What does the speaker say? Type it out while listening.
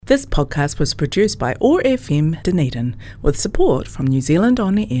This podcast was produced by OAR FM Dunedin with support from New Zealand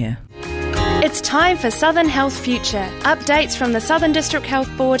On Air. It's time for Southern Health Future, updates from the Southern District Health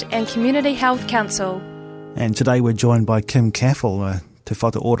Board and Community Health Council. And today we're joined by Kim Caffell, Te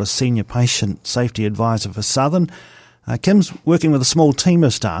Whatu Ora Senior Patient Safety Advisor for Southern. Kim's working with a small team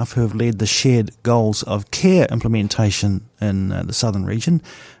of staff who have led the shared goals of care implementation in the Southern region.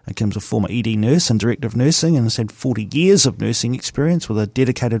 Kim's a former ED nurse and Director of Nursing and has had 40 years of nursing experience with a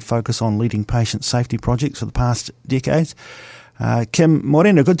dedicated focus on leading patient safety projects for the past decades. Kim,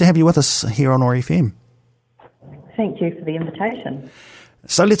 morena, good to have you with us here on OAR FM. Thank you for the invitation.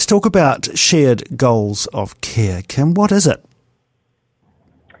 So let's talk about shared goals of care. Kim, what is it?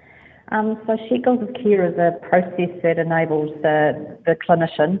 So shared goals of care is a process that enables the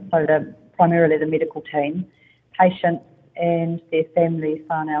clinician, so primarily the medical team, patients and their families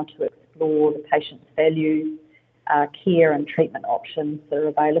whānau to explore the patient's values, care and treatment options that are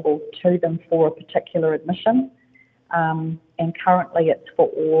available to them for a particular admission. And currently it's for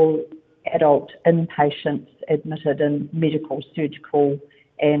all adult inpatients admitted in medical, surgical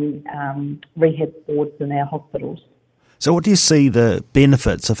and rehab wards in our hospitals. So what do you see the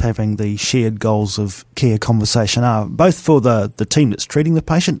benefits of having the shared goals of care conversation are, both for the team that's treating the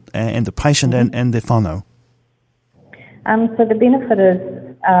patient and the patient and their whānau? So the benefit is,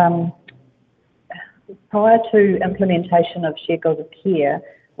 prior to implementation of shared goals of care,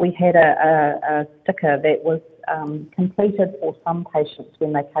 we had a sticker that was completed for some patients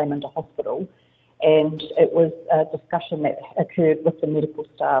when they came into hospital, and it was a discussion that occurred with the medical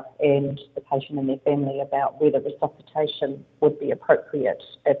staff and the patient and their family about whether resuscitation would be appropriate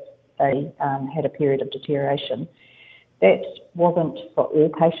if they had a period of deterioration. That wasn't for all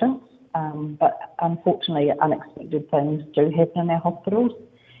patients, but unfortunately unexpected things do happen in our hospitals,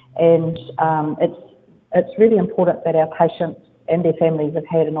 and it's really important that our patients and their families have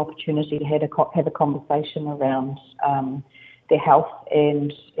had an opportunity to have a conversation around their health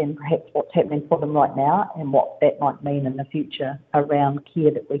and perhaps what's happening for them right now and what that might mean in the future around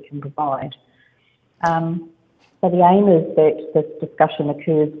care that we can provide. So the aim is that this discussion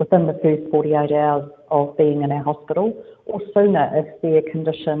occurs within the first 48 hours of being in our hospital, or sooner if their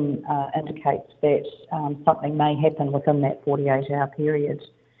condition indicates that something may happen within that 48-hour period.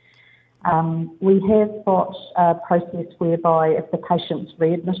 We have got a process whereby if the patient's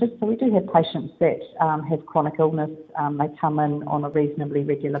readmitted, so we do have patients that have chronic illness, they come in on a reasonably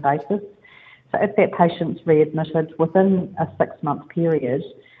regular basis. So if that patient's readmitted within a 6-month period,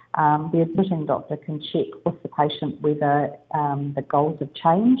 the admitting doctor can check with the patient whether the goals have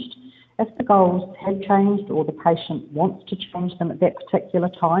changed. If the goals have changed or the patient wants to change them at that particular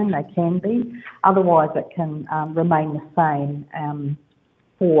time, they can be. Otherwise, it can remain the same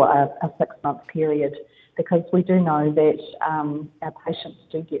for a 6-month period, because we do know that our patients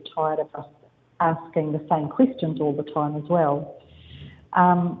do get tired of us asking the same questions all the time as well.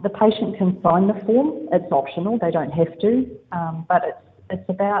 The patient can sign the form. It's optional, they don't have to, but it's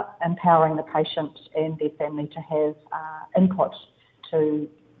about empowering the patient and their family to have input to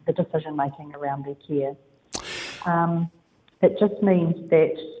the decision making around their care. It just means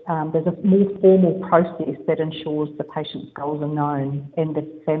that there's a more formal process that ensures the patient's goals are known and the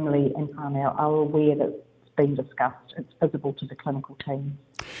family and whānau are aware that it's been discussed. It's visible to the clinical team.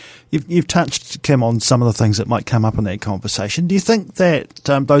 You've touched, Kim, on some of the things that might come up in that conversation. Do you think that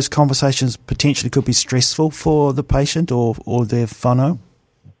those conversations potentially could be stressful for the patient or their whānau?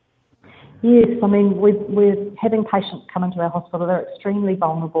 Yes, I mean, we're having patients come into our hospital. They're extremely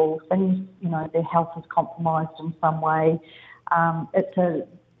vulnerable. Things, their health is compromised in some way. It's a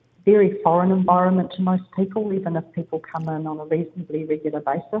very foreign environment to most people, even if people come in on a reasonably regular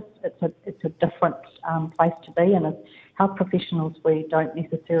basis. It's a different place to be, and as health professionals, we don't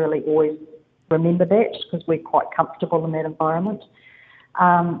necessarily always remember that because we're quite comfortable in that environment.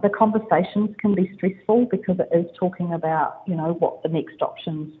 The conversations can be stressful because it is talking about, what the next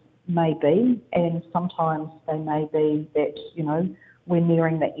options may be, and sometimes they may be that, we're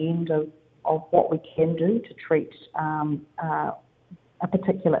nearing the end of what we can do to treat a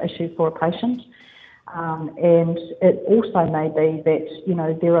particular issue for a patient. And it also may be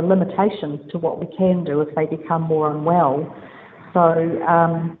that, there are limitations to what we can do if they become more unwell.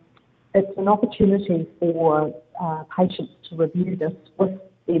 So it's an opportunity for patients to review this with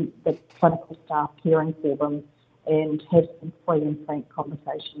the clinical staff caring for them and have some free and frank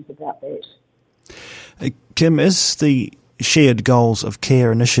conversations about that. Kim, is the Shared Goals of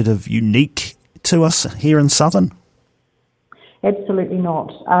Care initiative unique to us here in Southern? Absolutely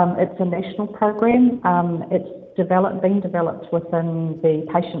not. It's a national program. It's been developed within the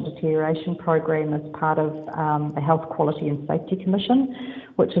Patient Deterioration Program as part of the Health Quality and Safety Commission,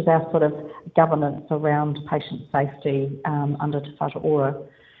 which is our sort of governance around patient safety under Te Whatu Ora.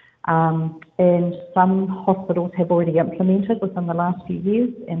 And some hospitals have already implemented within the last few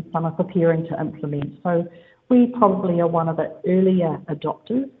years, and some are preparing to implement. So we probably are one of the earlier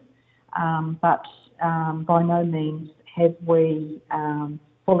adopters, but by no means have we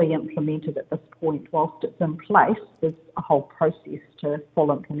fully implemented at this point. Whilst it's in place, there's a whole process to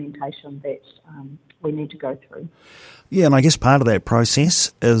full implementation that we need to go through. Yeah, and I guess part of that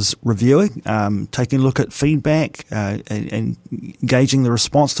process is reviewing, taking a look at feedback and gauging the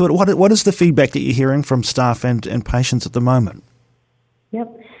response to it. What is the feedback that you're hearing from staff and patients at the moment?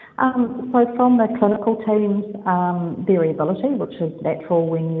 Yep. So from the clinical teams, variability, which is natural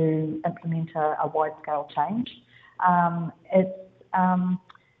when you implement a wide-scale change.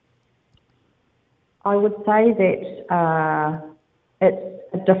 I would say that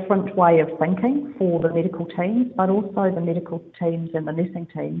it's a different way of thinking for the medical teams, but also the medical teams and the nursing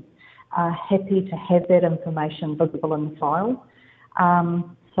teams are happy to have that information visible in the file.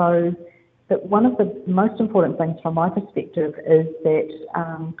 So that one of the most important things from my perspective is that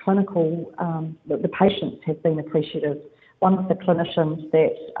the patients have been appreciative. One of the clinicians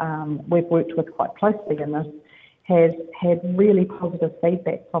that we've worked with quite closely in this has had really positive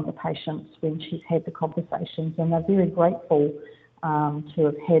feedback from the patients when she's had the conversations, and they're very grateful to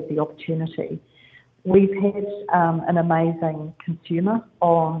have had the opportunity. We've had an amazing consumer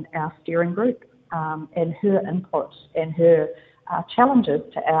on our steering group, and her input and her challenges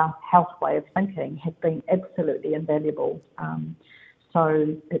to our health way of thinking have been absolutely invaluable.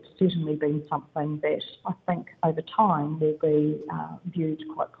 So it's certainly been something that I think over time will be viewed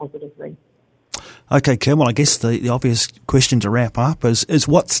quite positively. Okay, Kim, well, I guess the obvious question to wrap up is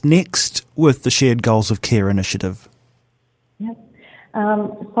what's next with the Shared Goals of Care initiative? Yep.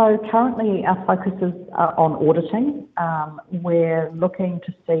 So currently our focus is on auditing. We're looking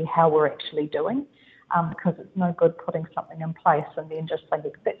to see how we're actually doing, because it's no good putting something in place and then just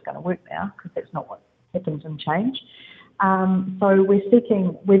thinking that's going to work now, because that's not what happens in change. So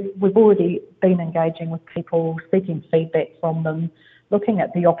we've already been engaging with people, seeking feedback from them, looking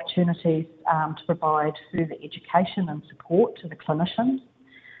at the opportunities to provide further education and support to the clinicians.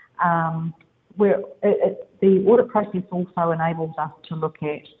 The audit process also enables us to look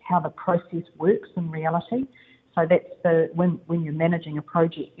at how the process works in reality. So that's when you're managing a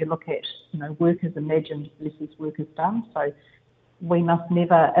project, you look at workers imagined versus workers done. So we must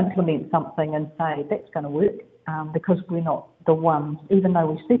never implement something and say that's going to work, because we're not the ones, even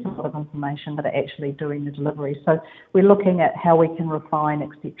though we seek a lot of information, that are actually doing the delivery. So we're looking at how we can refine,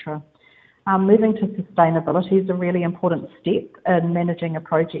 etc. Moving to sustainability is a really important step in managing a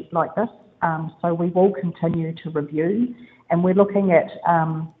project like this. So we will continue to review, and we're looking at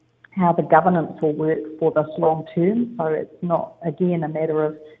how the governance will work for this long term. So it's not, again, a matter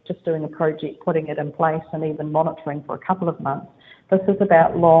of just doing a project, putting it in place and even monitoring for a couple of months. This is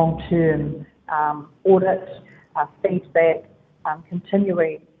about long-term audit, feedback,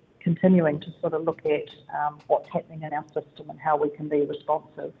 continuing to sort of look at what's happening in our system and how we can be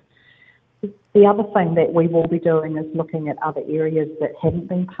responsive. The other thing that we will be doing is looking at other areas that haven't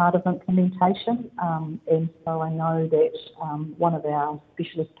been part of implementation. And so I know that one of our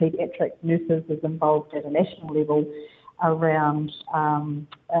specialist paediatric nurses is involved at a national level around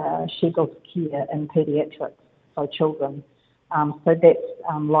shared goals of care in paediatrics, so children. So that's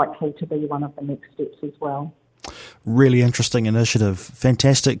likely to be one of the next steps as well. Really interesting initiative.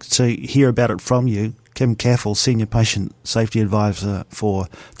 Fantastic to hear about it from you, Kim Caffell, Senior Patient Safety Advisor for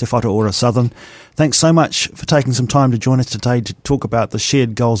Te Whatu Ora Southern. Thanks so much for taking some time to join us today to talk about the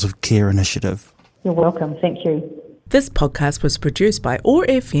Shared Goals of Care initiative. You're welcome. Thank you. This podcast was produced by OAR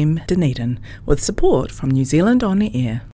FM Dunedin with support from New Zealand On the Air.